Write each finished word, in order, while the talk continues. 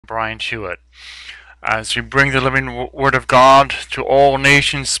Bryant Hewitt, as we bring the living Word of God to all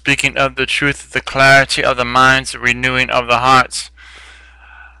nations, speaking of the truth, the clarity of the minds, the renewing of the hearts.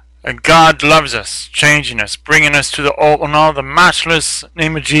 And God loves us, changing us, bringing us to the matchless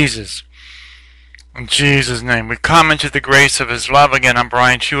name of Jesus. In Jesus' name, we come into the grace of His love. Again, I'm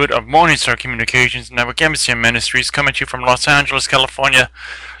Bryant Hewitt of Morningstar Communications, Network Embassy Ministries, coming to you from Los Angeles, California,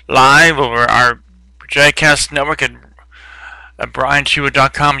 live over our JCast network at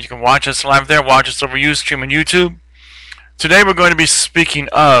BryantHewitt.com. You can watch us live there, watch us over Ustream and YouTube. Today we're going to be speaking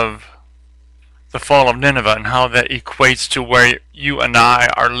of the fall of Nineveh and how that equates to where you and I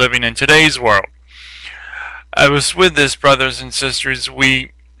are living in today's world. I was with this, brothers and sisters.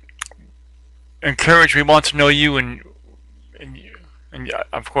 We want to know you, and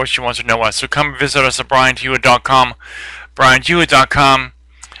of course you want to know us. So come visit us at BryantHewitt.com, BryantHewitt.com.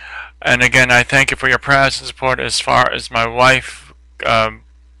 And again, I thank you for your prayers and support as far as my wife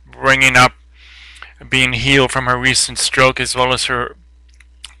bringing up being healed from her recent stroke, as well as her,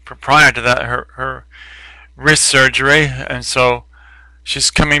 prior to that, her wrist surgery. And so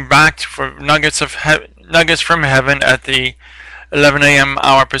she's coming back for nuggets from heaven at the 11 a.m.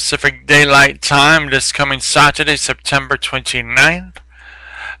 hour Pacific Daylight Time this coming Saturday, September 29th,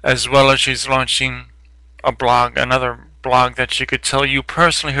 as well as she's launching another blog that she could tell you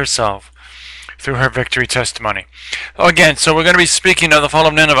personally herself through her victory testimony. Again, so we're going to be speaking of the fall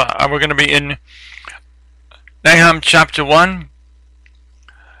of Nineveh. We're going to be in Nahum chapter 1,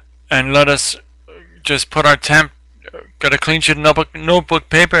 and let us just put our got a clean sheet notebook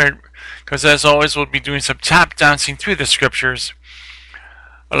paper, because as always we'll be doing some tap dancing through the scriptures.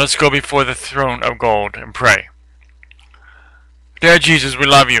 Let's go before the throne of gold and pray. Dear Jesus, we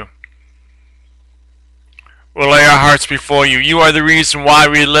love you. We'll lay our hearts before you. You are the reason why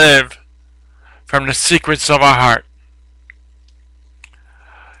we live, from the secrets of our heart.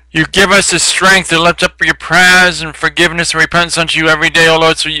 You give us the strength to lift up your prayers and forgiveness and repentance unto you every day, O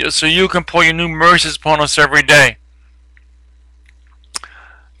Lord, so you can pour your new mercies upon us every day.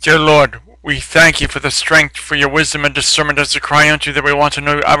 Dear Lord, we thank you for the strength, for your wisdom and discernment as we cry unto you, that we want to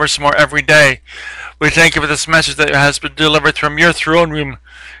know you ever so more every day. We thank you for this message that has been delivered from your throne room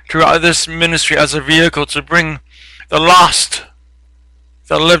throughout this ministry as a vehicle to bring the lost,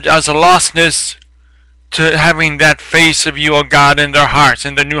 that lived as a lostness, to having that face of you, O God, in their hearts,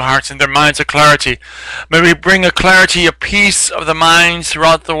 in their new hearts, in their minds of clarity. May we bring a clarity, a peace of the minds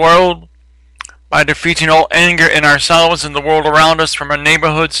throughout the world by defeating all anger in ourselves and the world around us, from our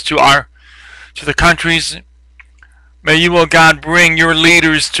neighborhoods to the countries. May you, O God, bring your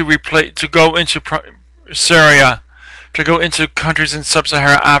leaders to go into Syria, to go into countries in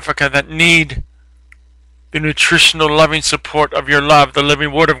sub-Saharan Africa that need the nutritional, loving support of your love, the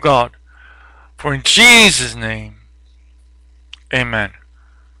living Word of God. For in Jesus' name, amen.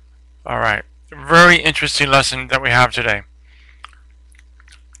 All right, very interesting lesson that we have today.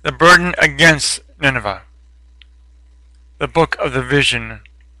 The burden against Nineveh. The book of the vision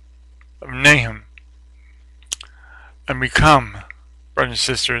of Nahum. And we come, brothers and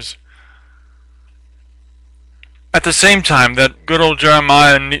sisters, at the same time that good old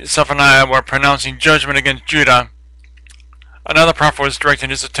Jeremiah and Zephaniah were pronouncing judgment against Judah, another prophet was directing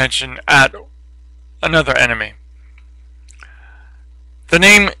his attention at another enemy. The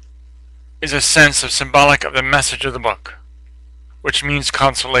name is a sense of symbolic of the message of the book, which means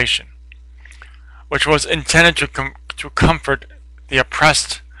consolation, which was intended to comfort the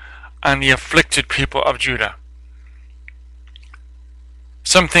oppressed and the afflicted people of Judah.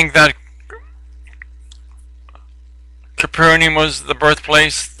 Some think that Capernaum was the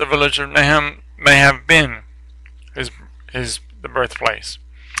birthplace. The village of Nahum may have been the birthplace.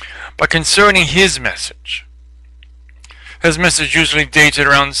 But concerning his message usually dated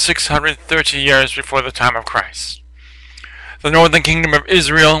around 630 years before the time of Christ. The northern kingdom of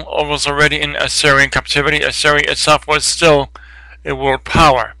Israel was already in Assyrian captivity. Assyria itself was still a world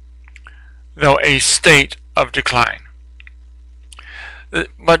power, though a state of decline.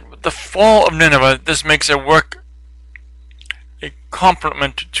 But the fall of Nineveh, this makes a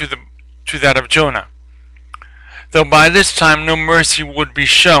complement to that of Jonah. Though by this time no mercy would be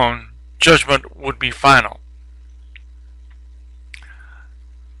shown, judgment would be final.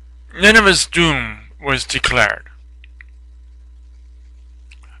 Nineveh's doom was declared.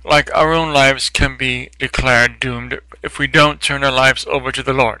 Like our own lives can be declared doomed if we don't turn our lives over to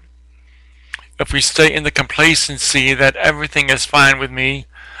the Lord. If we stay in the complacency that everything is fine with me,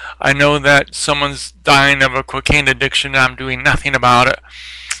 I know that someone's dying of a cocaine addiction and I'm doing nothing about it,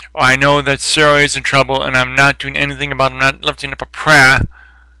 or I know that Syria is in trouble and I'm not doing anything about it, I'm not lifting up a prayer,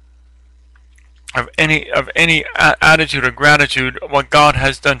 of any attitude or gratitude of what God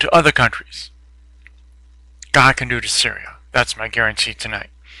has done to other countries. God can do to Syria. That's my guarantee tonight.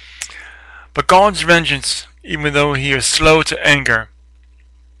 But God's vengeance, even though He is slow to anger,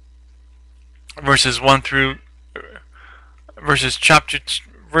 verse 2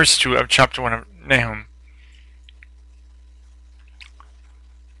 of chapter 1 of Nahum.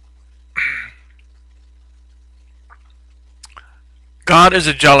 God is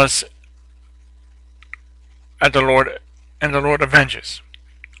a jealous and the Lord avenges.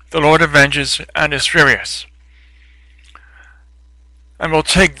 The Lord avenges and is furious, and will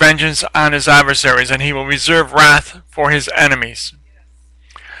take vengeance on His adversaries, and He will reserve wrath for His enemies.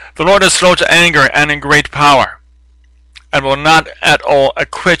 The Lord is slow to anger and in great power, and will not at all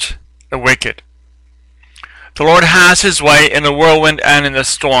acquit the wicked. The Lord has His way in the whirlwind and in the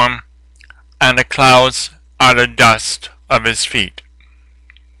storm, and the clouds are the dust of His feet.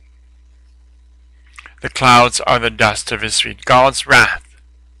 The clouds are the dust of His feet. God's wrath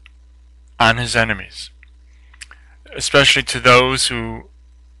on His enemies, especially to those who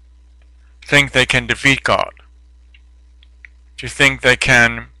think they can defeat God, to think they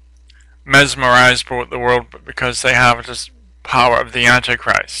can mesmerize the world because they have this power of the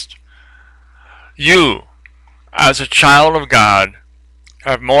Antichrist. You, as a child of God,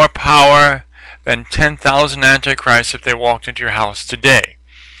 have more power than 10,000 Antichrists if they walked into your house today.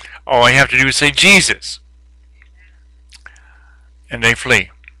 All you have to do is say Jesus, and they flee.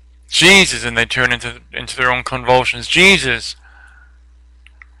 Jesus, and they turn into their own convulsions. Jesus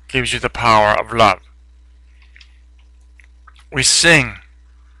gives you the power of love. We sing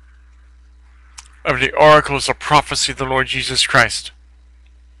of the oracles of prophecy of the Lord Jesus Christ.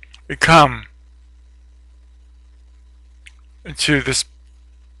 We come into this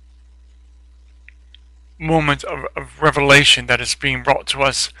moment of revelation that is being brought to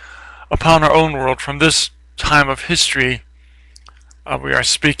us upon our own world from this time of history we are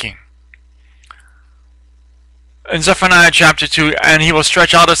speaking. In Zephaniah chapter 2, and He will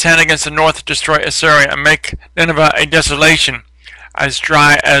stretch out His hand against the north to destroy Assyria, and make Nineveh a desolation, as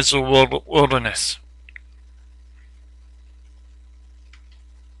dry as the wilderness.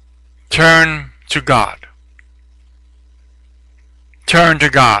 Turn to God. Turn to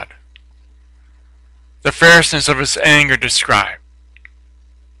God. The fierceness of His anger described.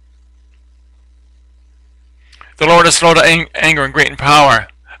 The Lord is slow to anger and great in power,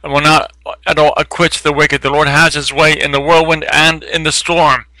 and will not at all acquit the wicked. The Lord has His way in the whirlwind and in the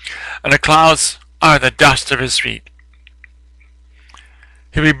storm, and the clouds are the dust of His feet.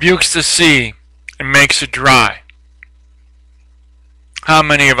 He rebukes the sea and makes it dry. How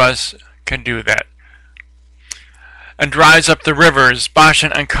many of us can do that? And dries up the rivers.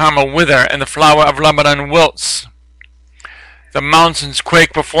 Bashan and Carmel wither, and the flower of Lebanon wilts. The mountains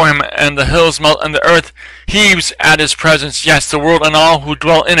quake before Him, and the hills melt, and the earth heaves at His presence. Yes, the world and all who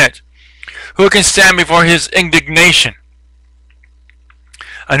dwell in it. Who can stand before His indignation?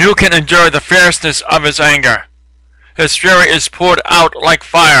 And who can endure the fierceness of His anger? His fury is poured out like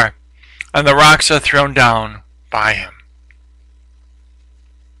fire, and the rocks are thrown down by Him.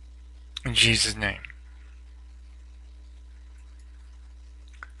 In Jesus' name.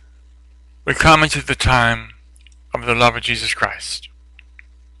 We come into the time of the love of Jesus Christ.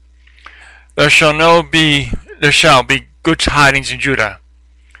 There shall be good tidings in Judah.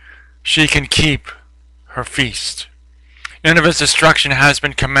 She can keep her feast. Nineveh's destruction has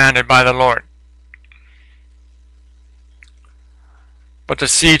been commanded by the Lord. But the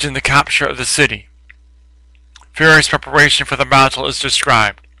siege and the capture of the city, furious preparation for the battle is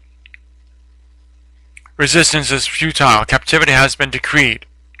described. Resistance is futile. Captivity has been decreed.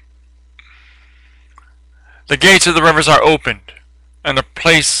 The gates of the rivers are opened, and the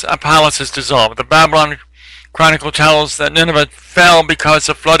palace is dissolved. The Babylon Chronicle tells that Nineveh fell because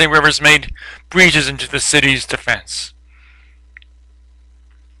the flooding rivers made breaches into the city's defense.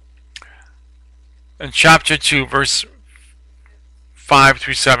 In chapter 2, verse 5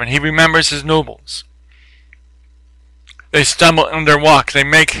 through 7, He remembers His nobles. They stumble in their walk. They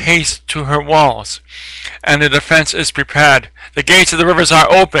make haste to her walls, and the defense is prepared. The gates of the rivers are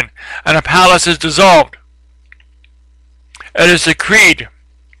open, and the palace is dissolved. It is decreed,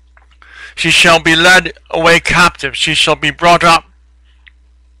 she shall be led away captive. She shall be brought up.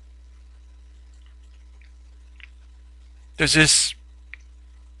 Does this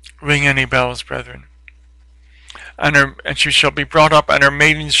ring any bells, brethren? And she shall be brought up, and her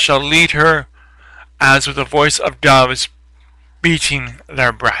maidens shall lead her, as with the voice of doves beating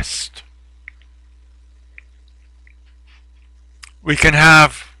their breast. We can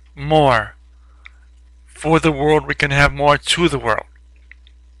have more for the world. We can have more to the world.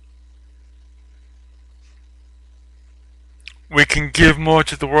 we can give more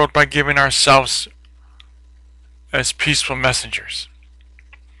to the world by giving ourselves as peaceful messengers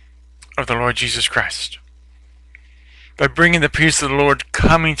of the Lord Jesus Christ. By bringing the peace of the Lord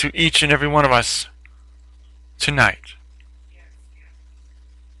coming to each and every one of us tonight.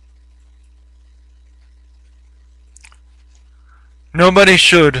 Nobody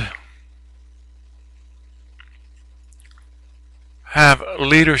should have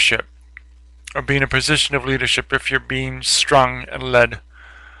leadership or be in a position of leadership if you're being strung and led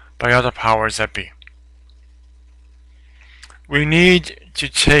by other powers that be. We need to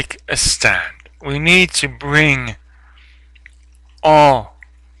take a stand. We need to bring all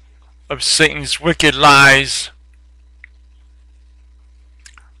of Satan's wicked lies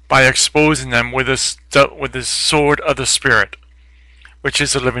by exposing them with the sword of the Spirit, which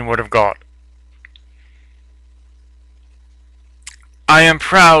is the living Word of God. I am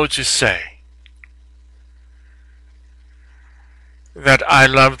proud to say that I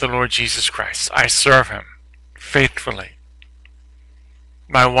love the Lord Jesus Christ. I serve Him faithfully.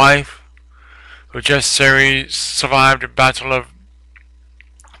 My wife, who just survived a battle of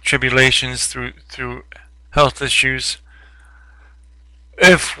tribulations through health issues,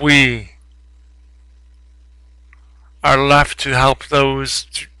 if we are left to help those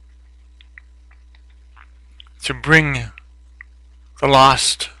to bring the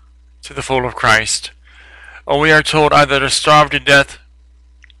lost to the fold of Christ, or we are told either to starve to death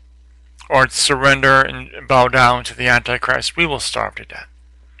or to surrender and bow down to the Antichrist, we will starve to death.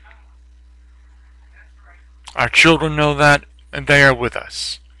 Our children know that, and they are with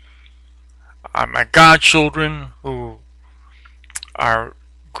us. My godchildren, who are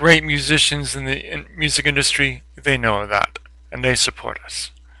great musicians in the music industry, they know that, and they support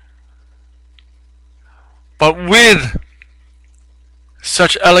us. But with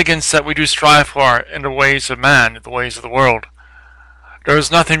such elegance that we do strive for in the ways of man, in the ways of the world, there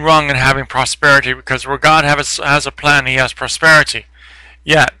is nothing wrong in having prosperity, because where God has a plan, He has prosperity.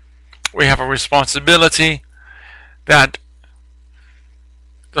 Yet, we have a responsibility that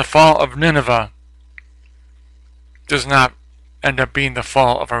the fall of Nineveh does not end up being the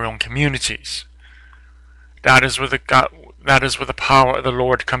fall of our own communities. That is where the power of the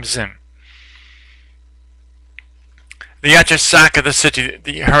Lord comes in. The sack of the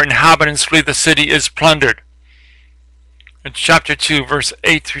city, her inhabitants flee, the city is plundered. In chapter 2, verse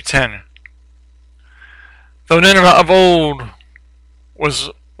 8 through 10. Though Nineveh of old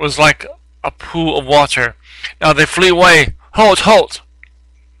was like a pool of water, now they flee away. Halt, halt!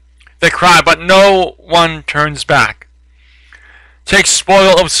 They cry, but no one turns back. Take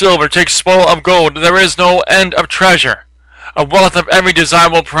spoil of silver, take spoil of gold. There is no end of treasure. A wealth of every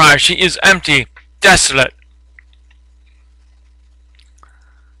desirable prize. She is empty, desolate.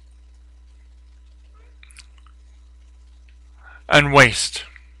 And waste.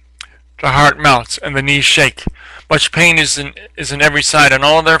 The heart melts and the knees shake. Much pain is in every side, and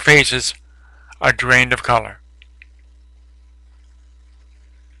all their faces are drained of color.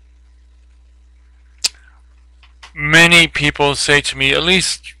 Many people say to me, at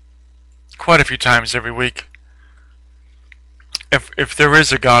least quite a few times every week, if there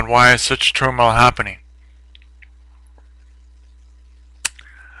is a God, why is such turmoil happening?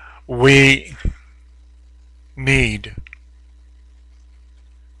 We need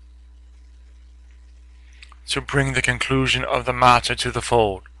to bring the conclusion of the matter to the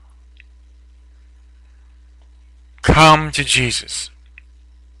fold. Come to Jesus.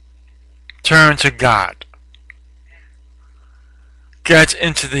 Turn to God. Get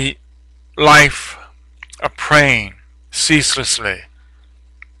into the life of praying ceaselessly.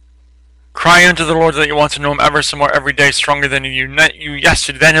 Cry unto the Lord that you want to know Him ever so more every day, stronger than you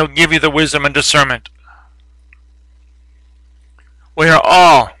yesterday. Then He'll give you the wisdom and discernment. We are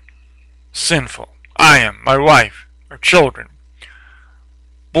all sinful. I am, my wife, our children,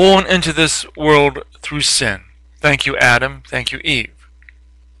 born into this world through sin. Thank you, Adam. Thank you, Eve.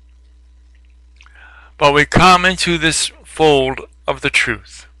 But we come into this fold of the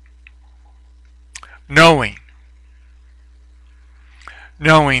truth, knowing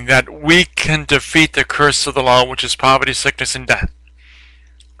that we can defeat the curse of the law, which is poverty, sickness, and death.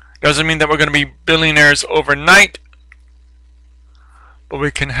 Doesn't mean that we're going to be billionaires overnight, but we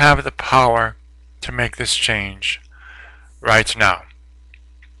can have the power to make this change right now.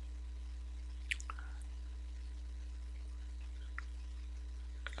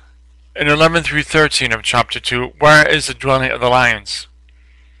 In 11 through 13 of chapter 2, where is the dwelling of the lions,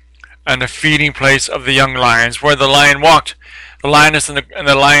 and the feeding place of the young lions, where the lion walked, the lioness and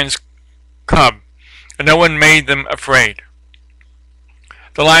the lion's cub, and no one made them afraid.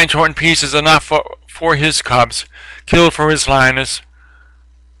 The lion tore in pieces enough for his cubs, killed for his lioness,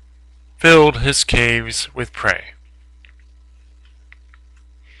 filled his caves with prey.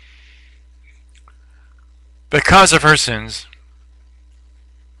 Because of her sins,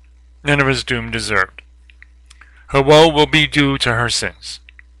 Nineveh's doom deserved. Her woe will be due to her sins.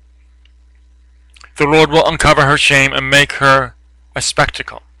 The Lord will uncover her shame and make her a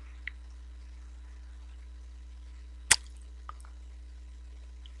spectacle.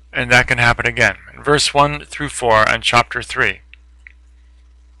 And that can happen again. In verse 1 through 4 and chapter 3.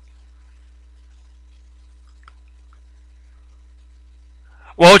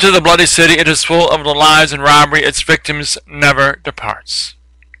 Woe to the bloody city, it is full of the lies and robbery, its victims never departs.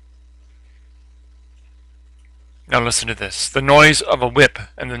 Now listen to this. The noise of a whip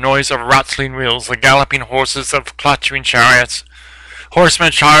and the noise of rattling wheels, the galloping horses of clattering chariots,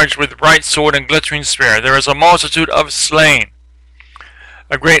 horsemen charged with bright sword and glittering spear. There is a multitude of slain,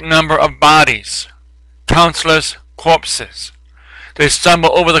 a great number of bodies, countless corpses. They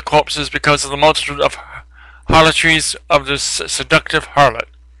stumble over the corpses because of the multitude of harlotries of the seductive harlot,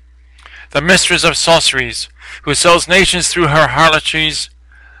 the mistress of sorceries, who sells nations through her harlotries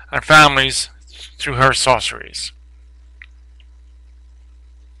and families through her sorceries.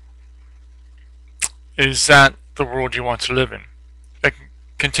 Is that the world you want to live in? It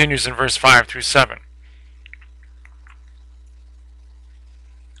continues in verse 5 through 7.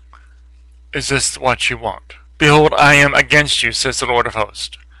 Is this what you want? Behold, I am against you, says the Lord of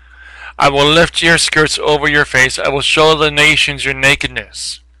hosts. I will lift your skirts over your face. I will show the nations your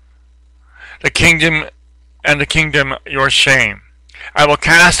nakedness, the kingdom your shame. I will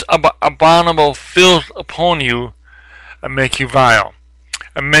cast abominable filth upon you and make you vile,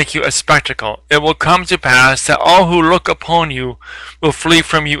 and make you a spectacle. It will come to pass that all who look upon you will flee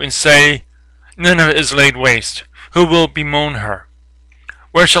from you and say, Nineveh is laid waste. Who will bemoan her?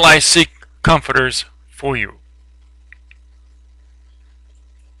 Where shall I seek comforters for you?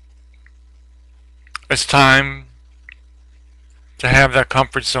 It's time to have that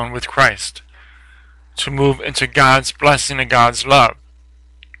comfort zone with Christ, to move into God's blessing and God's love.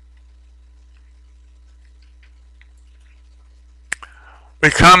 We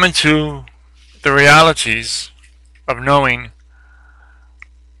come into the realities of knowing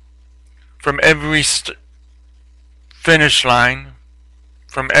from every finish line,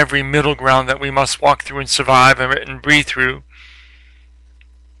 from every middle ground that we must walk through and survive and breathe through.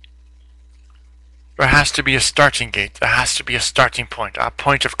 There has to be a starting gate. There has to be a starting point, a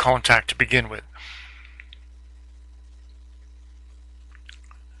point of contact to begin with.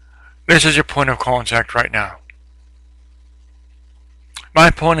 This is your point of contact right now.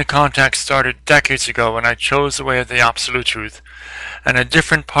 My point of contact started decades ago when I chose the way of the absolute truth. And in a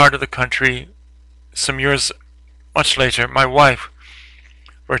different part of the country, some years much later, my wife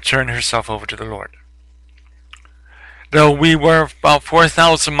returned herself over to the Lord. Though we were about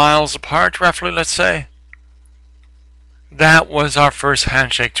 4,000 miles apart, roughly, let's say, that was our first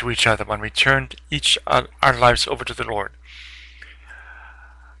handshake to each other when we turned our lives over to the Lord.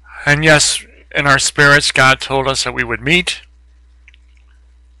 And yes, in our spirits, God told us that we would meet.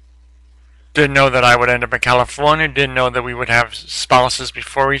 Didn't know that I would end up in California. Didn't know that we would have spouses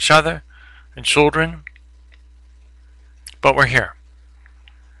before each other and children. But we're here,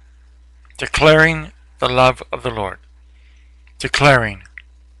 declaring the love of the Lord, declaring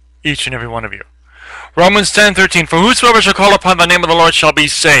each and every one of you. Romans 10:13, for whosoever shall call upon the name of the Lord shall be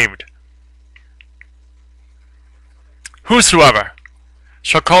saved. Whosoever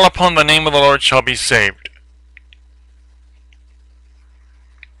shall call upon the name of the Lord shall be saved.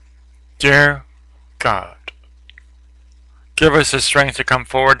 Dear God, give us the strength to come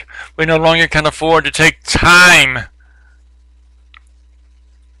forward. We no longer can afford to take time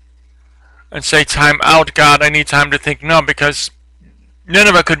and say, time out, God, I need time to think. No, because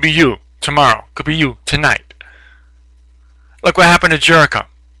Nineveh could be you tomorrow, could be you tonight. Look what happened to Jericho.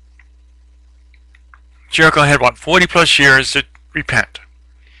 Jericho had, 40 plus years to repent.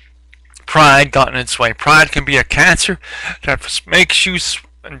 Pride got in its way. Pride can be a cancer that makes you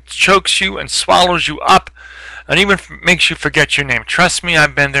and chokes you and swallows you up and even makes you forget your name. Trust me,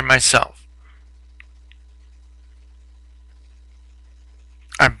 I've been there myself.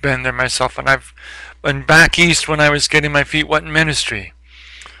 I've been there myself, and I've been back east when I was getting my feet wet in ministry.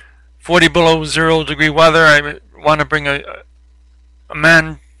 40 below 0 degree weather. I want to bring a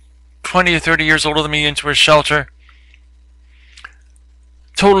man 20 or 30 years older than me into a shelter.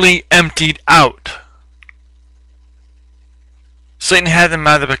 Totally emptied out. Satan had them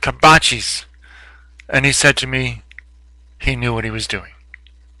out of the kibachis, and he said to me, he knew what he was doing.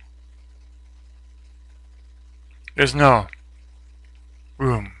 There's no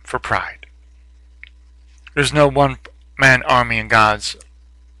room for pride. There's no one-man army in God's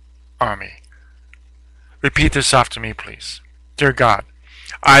army. Repeat this after me, please. Dear God,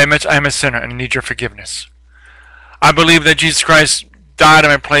 I am a sinner and I need your forgiveness. I believe that Jesus Christ died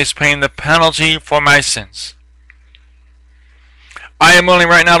in my place, paying the penalty for my sins. I am willing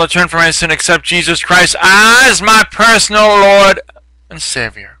right now to turn from my sin and accept Jesus Christ as my personal Lord and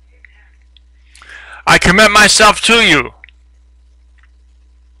Savior. I commit myself to you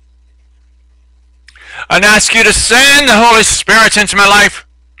and ask you to send the Holy Spirit into my life.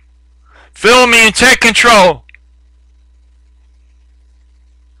 Fill me and take control.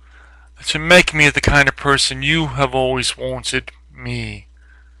 To make me the kind of person you have always wanted me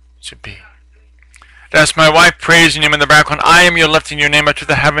to be. That's my wife praising him in the background. I am your lifting your name up to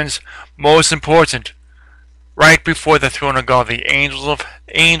the heavens. Most important, right before the throne of God, the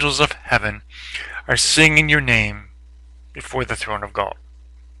angels of heaven are singing your name before the throne of God.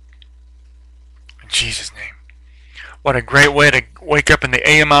 In Jesus' name. What a great way to wake up in the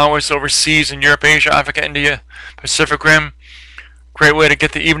AM hours overseas in Europe, Asia, Africa, India, Pacific Rim. Great way to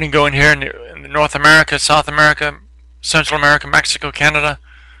get the evening going here in North America, South America, Central America, Mexico, Canada.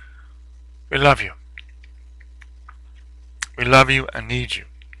 We love you. We love you and need you.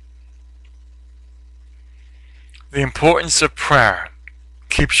 The importance of prayer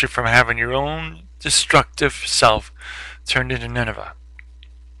keeps you from having your own destructive self turned into Nineveh.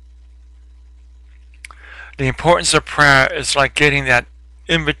 The importance of prayer is like getting that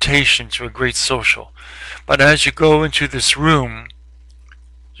invitation to a great social. But as you go into this room,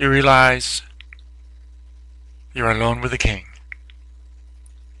 you realize you're alone with the King.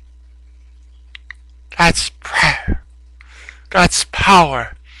 That's prayer. That's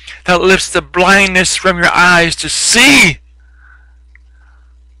power that lifts the blindness from your eyes to see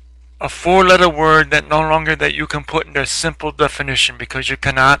a four-letter word that no longer that you can put into a simple definition because you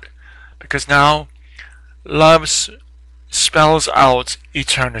cannot, because now love spells out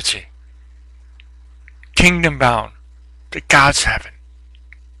eternity. Kingdom bound to God's heaven.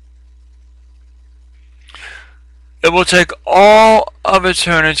 It will take all of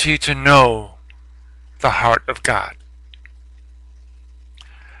eternity to know the heart of God.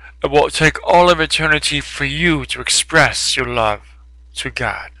 It will take all of eternity for you to express your love to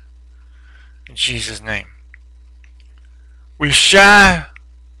God. In Jesus' name. We share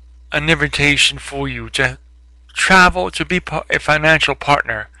an invitation for you to travel to be a financial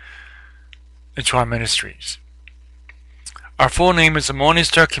partner into our ministries. Our full name is the Morning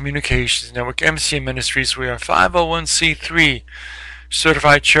Star Communications Network MCM Ministries. We are a 501c3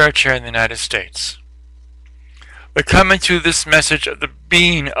 certified church here in the United States. We're coming to this message of the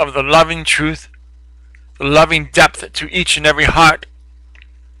being of the loving truth, the loving depth to each and every heart,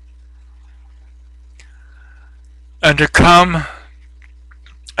 and to come,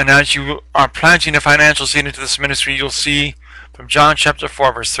 and as you are planting a financial seed into this ministry, you'll see from John chapter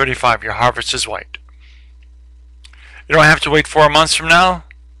 4 verse 35, your harvest is white. You don't have to wait 4 months from now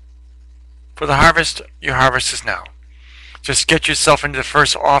for the harvest. Your harvest is now. Just get yourself into the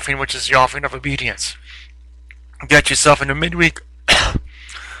first offering, which is the offering of obedience. Get yourself into midweek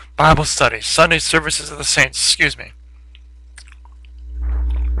Bible studies, Sunday services of the saints,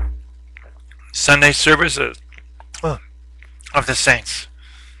 Sunday services of the saints.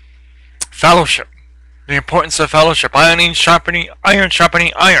 Fellowship. The importance of fellowship. Iron sharpening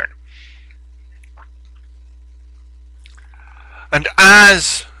iron. And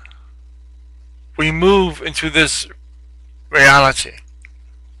as we move into this reality,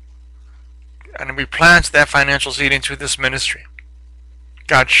 and we plant that financial seed into this ministry,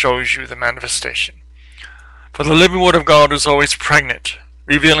 God shows you the manifestation. For the living word of God is always pregnant,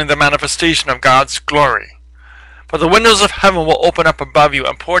 revealing the manifestation of God's glory. For the windows of heaven will open up above you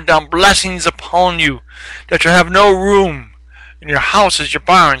and pour down blessings upon you, that you have no room in your houses, your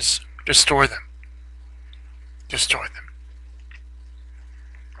barns, to store them. To store them.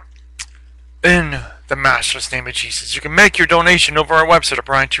 In the matchless name of Jesus. You can make your donation over our website at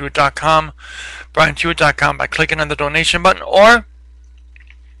BryantHewitt.com, BryantHewitt.com, by clicking on the donation button, or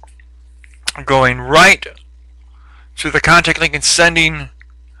going right to the contact link and sending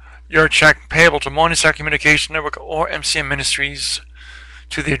your check payable to Morning Star Communication Network or MCM Ministries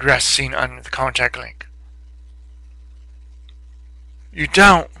to the address seen on the contact link. You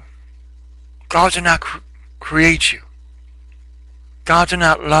don't. God did not create you. God did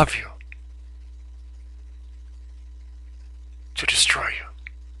not love you to destroy you.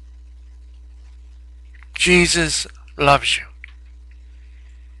 Jesus loves you.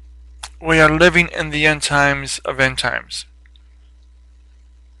 We are living in the end times of end times.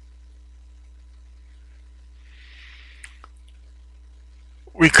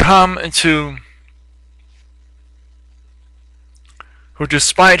 We come into who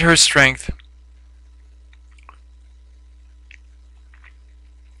despite her strength,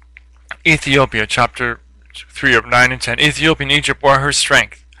 Ethiopia, chapter 3 of 9 and 10. Ethiopia and Egypt were her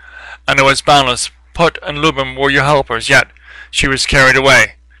strength, and it was boundless. Put and Lubim were your helpers, yet she was carried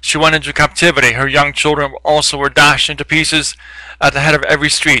away. She went into captivity. Her young children also were dashed into pieces at the head of every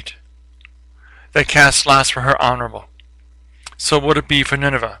street. They cast lots for her honorable. So would it be for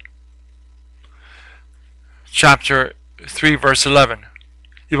Nineveh. Chapter 3, verse 11.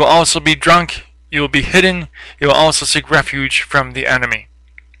 You will also be drunk, you will be hidden, you will also seek refuge from the enemy.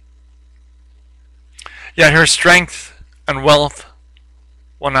 Yet her strength and wealth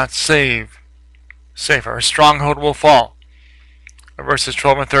will not save her. Her stronghold will fall. Verses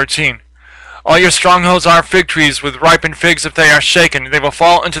 12 and 13. All your strongholds are fig trees with ripened figs. If they are shaken, they will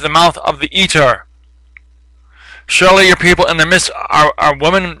fall into the mouth of the eater. Surely your people in the midst are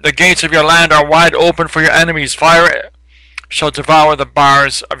women. The gates of your land are wide open for your enemies. Fire shall devour the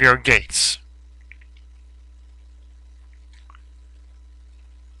bars of your gates.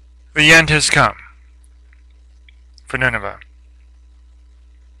 The end has come for Nineveh.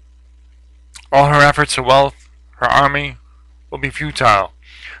 All her efforts, her wealth, her army will be futile.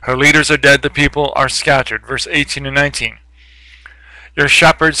 Her leaders are dead, the people are scattered. Verse 18 and 19. Your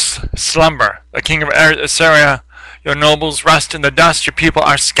shepherds slumber, the king of Assyria, your nobles rest in the dust, your people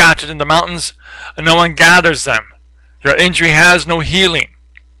are scattered in the mountains, and no one gathers them. Your injury has no healing.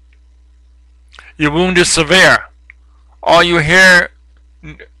 Your wound is severe. All who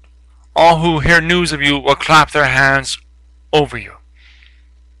hear news of you will clap their hands over you.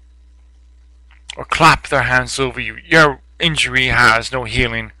 Or clap their hands over you. Your injury has no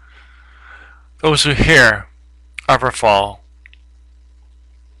healing. Those who hear of her fall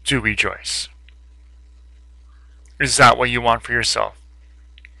do rejoice. Is that what you want for yourself?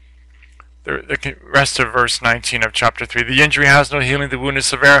 The rest of verse 19 of chapter 3. The injury has no healing, the wound is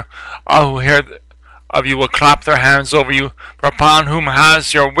severe. All who hear of you will clap their hands over you, for upon whom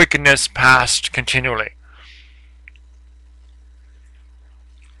has your wickedness passed continually.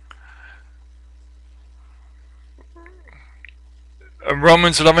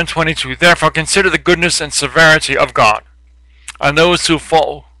 Romans 11:22. Therefore consider the goodness and severity of God. On those who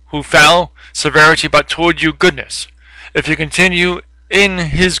fell, severity, but toward you goodness. If you continue in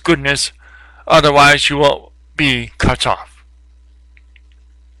his goodness, otherwise you will be cut off.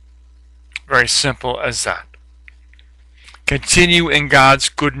 Very simple as that. Continue in God's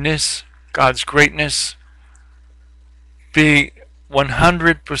goodness, God's greatness. Be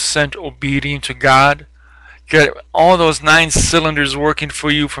 100% obedient to God. Get all those 9 cylinders working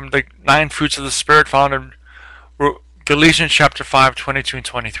for you from the 9 fruits of the Spirit found in Galatians chapter 5, 22 and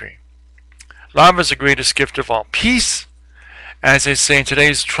 23. Love is the greatest gift of all. Peace, as they say in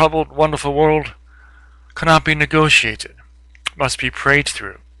today's troubled, wonderful world, cannot be negotiated. It must be prayed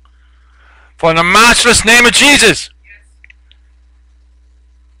through. For in the matchless name of Jesus.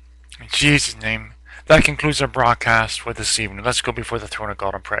 In Jesus' name. That concludes our broadcast for this evening. Let's go before the throne of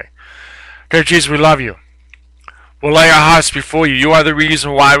God and pray. Dear Jesus, we love you. We'll lay our hearts before you. You are the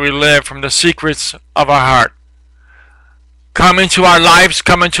reason why we live, from the secrets of our heart. Come into our lives,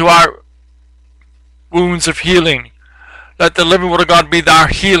 come into our wounds of healing. Let the living word of God be our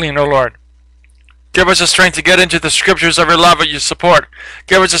healing, O Lord. Give us the strength to get into the scriptures of your love and your support.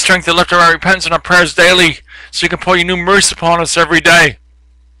 Give us the strength to lift our repentance and our prayers daily, so you can pour your new mercy upon us every day.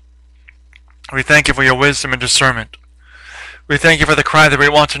 We thank you for your wisdom and discernment. We thank you for the cry that we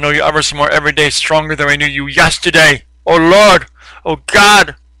want to know you ever so more every day, stronger than we knew you yesterday. Oh Lord, oh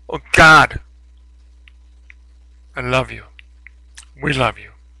God, oh God. I love you. We love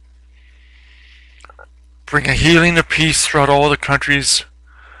you. Bring a healing of peace throughout all the countries,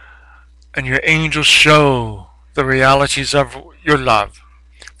 and your angels show the realities of your love.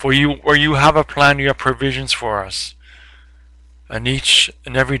 For you, where you have a plan, you have provisions for us, and each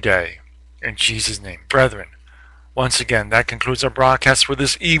and every day. In Jesus' name. Brethren, once again, that concludes our broadcast for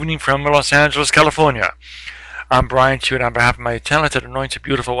this evening from Los Angeles, California. I'm Bryant Hewitt on behalf of my talented, anointed,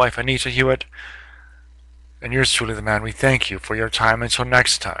 beautiful wife, Anita Hewitt, and yours truly, the man. We thank you for your time. Until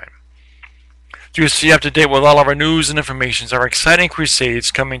next time. To stay up to date with all of our news and information, our exciting crusades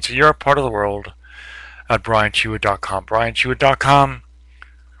coming to your part of the world at BryantHewitt.com. BryantHewitt.com.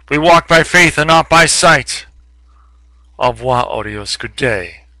 We walk by faith and not by sight. Au revoir, audios. Good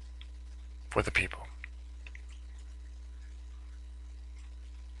day for the people.